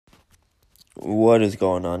What is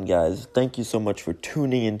going on, guys? Thank you so much for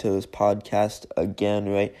tuning into this podcast again,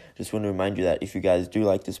 right? Just want to remind you that if you guys do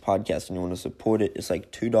like this podcast and you want to support it, it's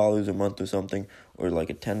like $2 a month or something, or like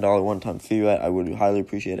a $10 one-time fee, right? I would highly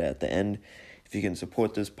appreciate it at the end. If you can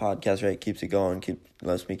support this podcast, right? Keeps it going,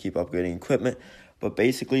 lets me keep upgrading equipment. But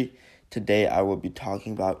basically, today I will be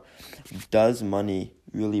talking about, does money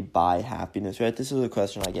really buy happiness, right? This is a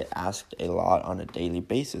question I get asked a lot on a daily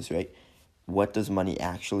basis, right? What does money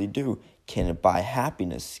actually do? Can it buy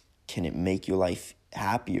happiness? Can it make your life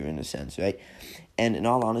happier in a sense, right? And in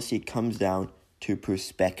all honesty, it comes down to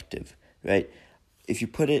perspective, right? If you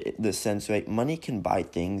put it in the sense, right, money can buy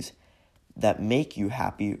things that make you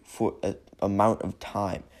happy for an amount of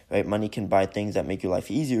time, right? Money can buy things that make your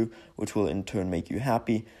life easier, which will in turn make you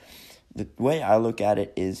happy. The way I look at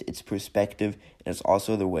it is it's perspective, and it's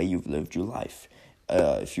also the way you've lived your life.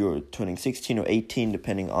 If you're turning 16 or 18,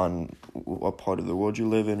 depending on what part of the world you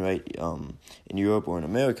live in, right, in Europe or in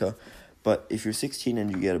America. But if you're 16 and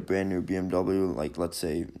you get a brand new BMW, like let's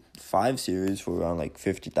say 5 Series for around like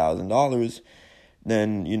 $50,000,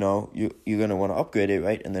 then, you're going to want to upgrade it,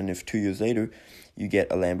 right? And then if 2 years later you get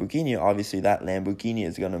a Lamborghini, obviously that Lamborghini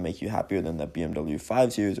is going to make you happier than that BMW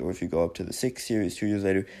 5 Series. Or if you go up to the 6 Series 2 years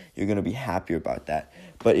later, you're going to be happier about that.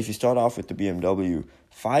 But if you start off with the BMW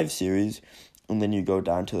 5 Series, and then you go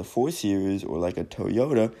down to the 4 Series or like a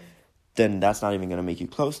Toyota, then that's not even going to make you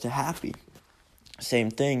close to happy. Same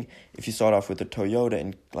thing, if you start off with a Toyota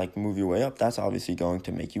and like move your way up, that's obviously going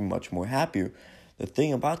to make you much more happier. The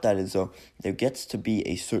thing about that is, though, there gets to be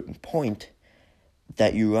a certain point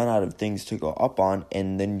that you run out of things to go up on,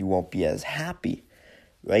 and then you won't be as happy,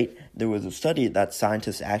 right? There was a study that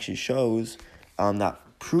scientists actually shows that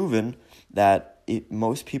proven that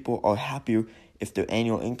most people are happier if their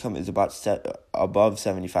annual income is above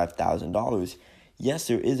 $75,000. Yes,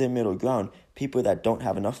 there is a middle ground. People that don't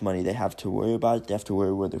have enough money, they have to worry about it. They have to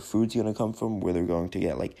worry where their food's going to come from, where they're going to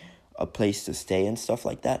get like a place to stay and stuff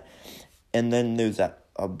like that. And then there's that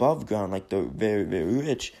above ground, like the very, very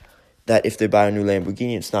rich, that if they buy a new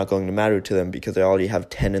Lamborghini, it's not going to matter to them because they already have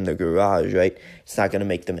 10 in the garage, right? It's not going to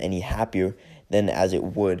make them any happier than as it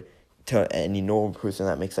would to any normal person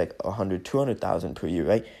that makes like 100, 200,000 per year,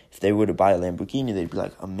 right? If they were to buy a Lamborghini, they'd be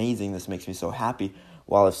like, amazing, this makes me so happy.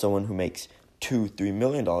 While if someone who makes $2-3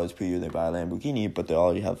 million per year, they buy a Lamborghini, but they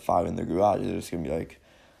already have 5 in the garage, they're just going to be like,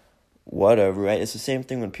 whatever, right? It's the same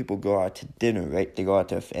thing when people go out to dinner, right? They go out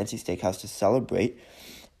to a fancy steakhouse to celebrate,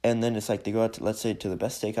 and then it's like they go out to, let's say, to the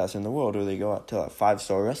best steakhouse in the world, or they go out to a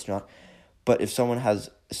 5-star restaurant. But if someone has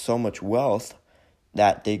so much wealth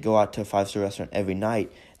that they go out to a 5-star restaurant every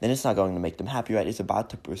night, then it's not going to make them happy, right? It's about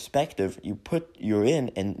the perspective you're in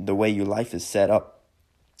and the way your life is set up.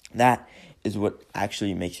 That is what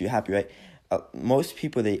actually makes you happy, right? Most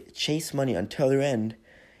people, they chase money until their end.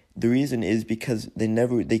 The reason is because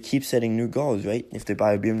they keep setting new goals, right? If they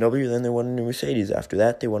buy a BMW, then they want a new Mercedes. After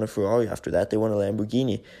that, they want a Ferrari. After that, they want a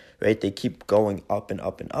Lamborghini, right? They keep going up and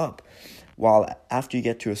up and up. While after you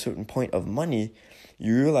get to a certain point of money,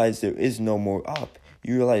 you realize there is no more up.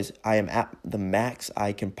 You realize I am at the max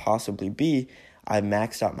I can possibly be. I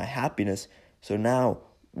maxed out my happiness. So now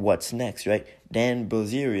what's next, right? Dan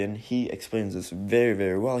Bilzerian, he explains this very,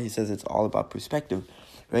 very well. He says it's all about perspective,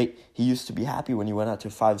 right? He used to be happy when he went out to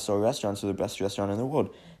 5-star restaurants or the best restaurant in the world.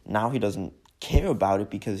 Now he doesn't care about it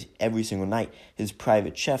because every single night his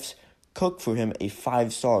private chefs cook for him a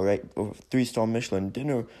 5-star, right, or 3-star Michelin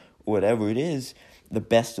dinner, or whatever it is, the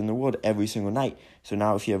best in the world every single night. So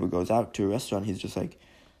now if he ever goes out to a restaurant, he's just like,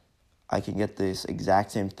 I can get this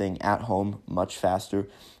exact same thing at home much faster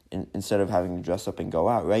instead of having to dress up and go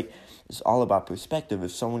out, right? It's all about perspective.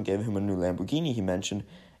 If someone gave him a new Lamborghini, he mentioned,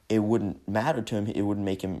 it wouldn't matter to him. It wouldn't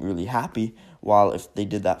make him really happy. While if they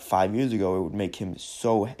did that 5 years ago, it would make him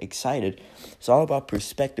so excited. It's all about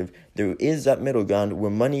perspective. There is that middle ground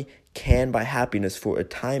where money can buy happiness for a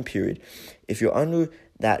time period. If you're under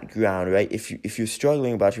that ground, right? If you're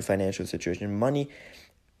struggling about your financial situation, money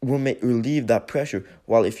will relieve that pressure.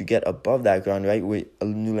 While if you get above that ground, right, where a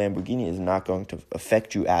new Lamborghini is not going to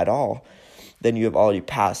affect you at all, then you have already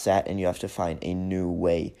passed that and you have to find a new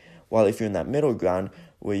way. While if you're in that middle ground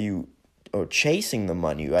where you are chasing the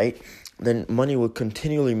money, right, then money will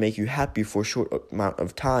continually make you happy for a short amount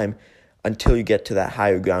of time until you get to that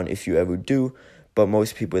higher ground, if you ever do. But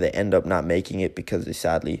most people, they end up not making it because they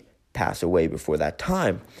sadly pass away before that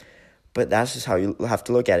time. But that's just how you have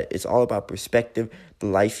to look at it. It's all about perspective, the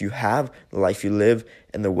life you have, the life you live,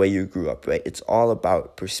 and the way you grew up, right? It's all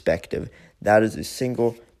about perspective. That is a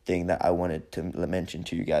single thing that I wanted to mention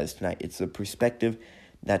to you guys tonight. It's the perspective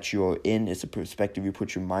that you're in. It's the perspective you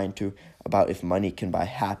put your mind to about if money can buy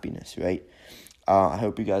happiness, right? I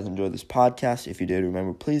hope you guys enjoyed this podcast. If you did,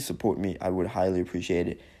 remember, please support me. I would highly appreciate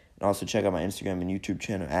it. And also check out my Instagram and YouTube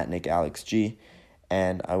channel at NickAlexG.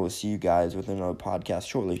 And I will see you guys with another podcast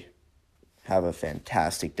shortly. Have a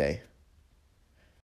fantastic day.